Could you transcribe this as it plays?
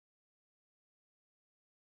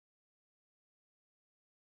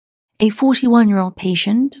A 41-year-old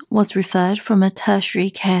patient was referred from a tertiary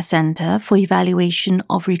care center for evaluation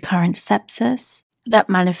of recurrent sepsis that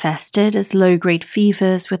manifested as low-grade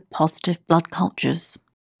fevers with positive blood cultures.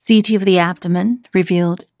 CT of the abdomen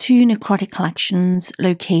revealed 2 necrotic collections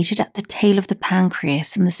located at the tail of the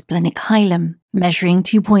pancreas in the splenic hilum, measuring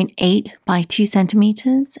 2.8 by 2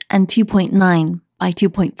 centimeters and 2.9 by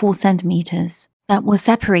 2.4 centimeters. That were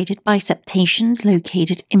separated by septations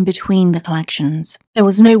located in between the collections. There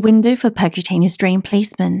was no window for percutaneous drain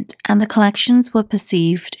placement, and the collections were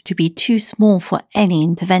perceived to be too small for any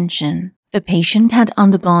intervention. The patient had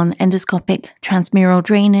undergone endoscopic transmural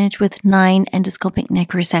drainage with 9 endoscopic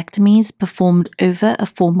necrosectomies performed over a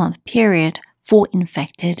 4-month period for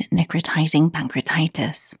infected necrotizing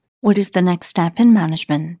pancreatitis. What is the next step in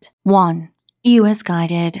management? 1.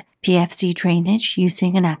 EUS-guided PFC drainage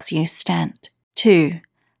using an Axios stent. 2.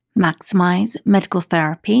 Maximize medical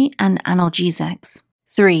therapy and analgesics.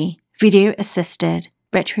 3. Video-assisted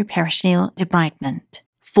retroperitoneal debridement.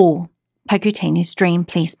 4. Percutaneous drain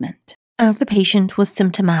placement. As the patient was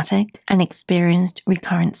symptomatic and experienced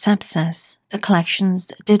recurrent sepsis, the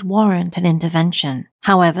collections did warrant an intervention.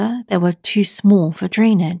 However, they were too small for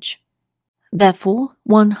drainage. Therefore,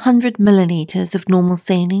 100 milliliters of normal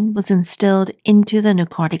saline was instilled into the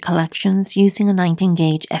necrotic collections using a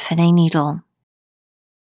 19-gauge FNA needle.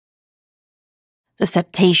 The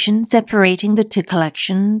septation separating the 2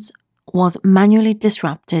 collections was manually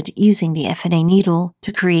disrupted using the FNA needle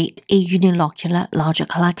to create a unilocular larger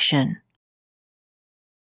collection.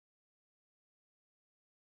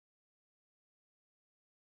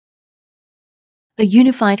 The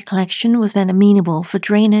unified collection was then amenable for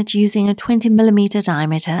drainage using a 20 mm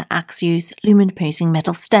diameter Axios lumen-posing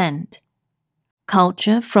metal stent.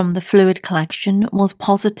 Culture from the fluid collection was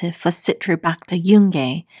positive for Citrobacter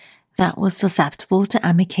youngei, that was susceptible to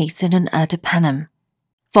amikacin and ertapenem.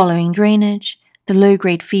 Following drainage, the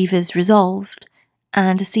low-grade fevers resolved,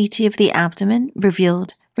 and a CT of the abdomen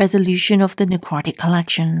revealed resolution of the necrotic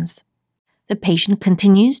collections. The patient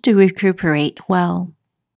continues to recuperate well.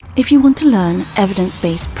 If you want to learn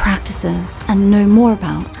evidence-based practices and know more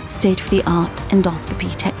about state-of-the-art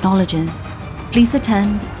endoscopy technologies, please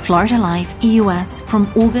attend Florida Live EUS from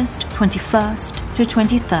August 21st to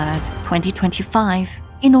 23rd, 2025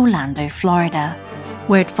 in Orlando, Florida,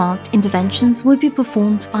 where advanced interventions will be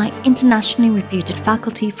performed by internationally reputed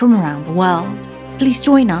faculty from around the world. Please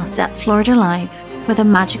join us at Florida Live, where the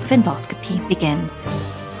magic of endoscopy begins.